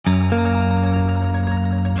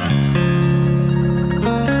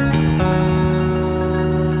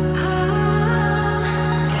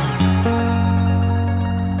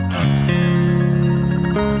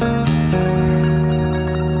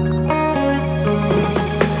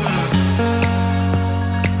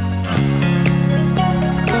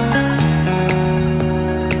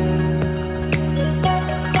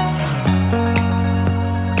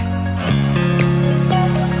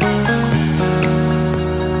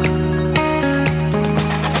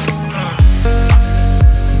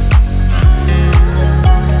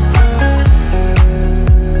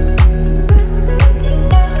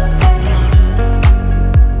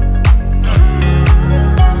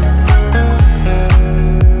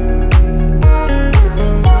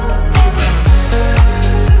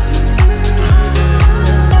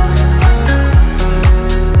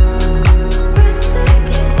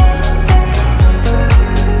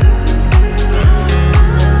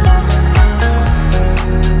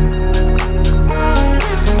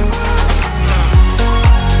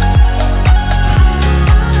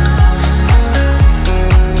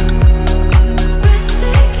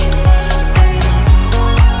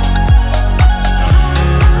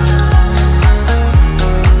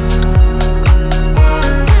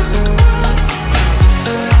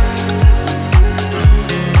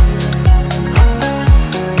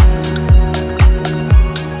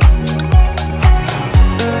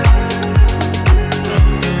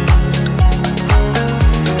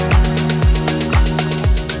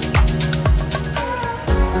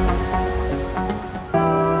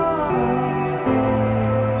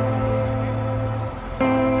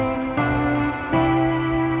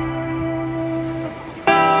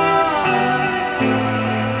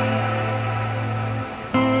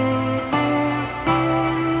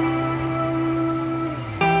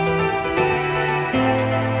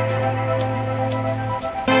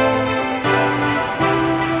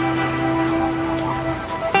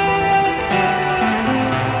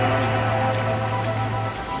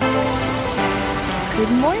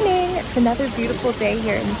It's another beautiful day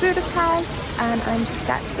here in Budapest, and I'm just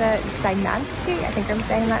at the Sziget, I think I'm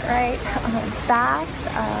saying that right, bath.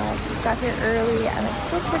 Got here early and it's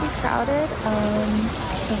still pretty crowded,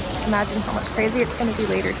 so imagine how much crazier it's going to be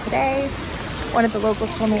later today. One of the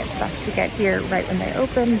locals told me it's best to get here right when they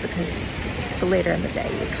open because the later in the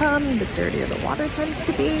day you come, the dirtier the water tends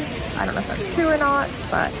to be. I don't know if that's true or not,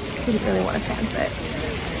 but didn't really want to chance it.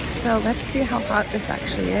 So let's see how hot this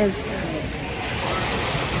actually is.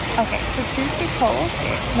 Okay, so truth be told,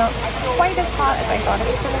 it's not quite as hot as I thought it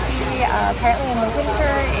was going to be. Apparently in the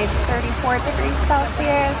winter, it's 34 degrees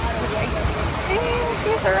Celsius, which I think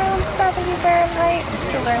is around 70 Fahrenheit. I'm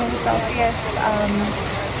still learning Celsius.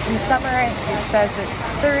 In summer, it says it's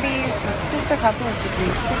 30, so just a couple of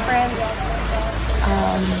degrees difference.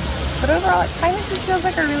 But overall, it kind of just feels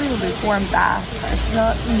like a really lukewarm bath. It's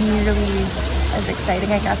not nearly as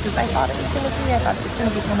exciting, I guess, as I thought it was going to be. I thought it was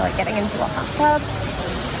going to be kind of like getting into a hot tub.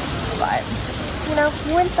 But, you know,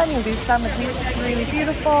 you win some, you lose some. At least it's really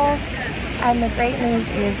beautiful. And the great news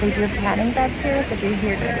is they do have tanning beds here. So if you're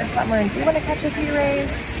here during the summer and do want to catch a few rays,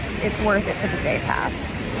 it's worth it for the day pass.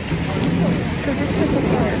 So this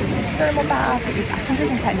particular thermal bath is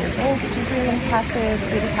 110 years old, which is really impressive.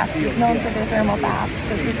 Budapest is known for their thermal baths.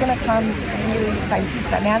 So if you're going to come, really, Sziget,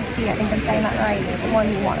 I think I'm saying that right, is the one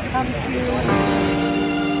you want to come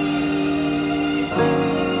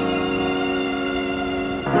to.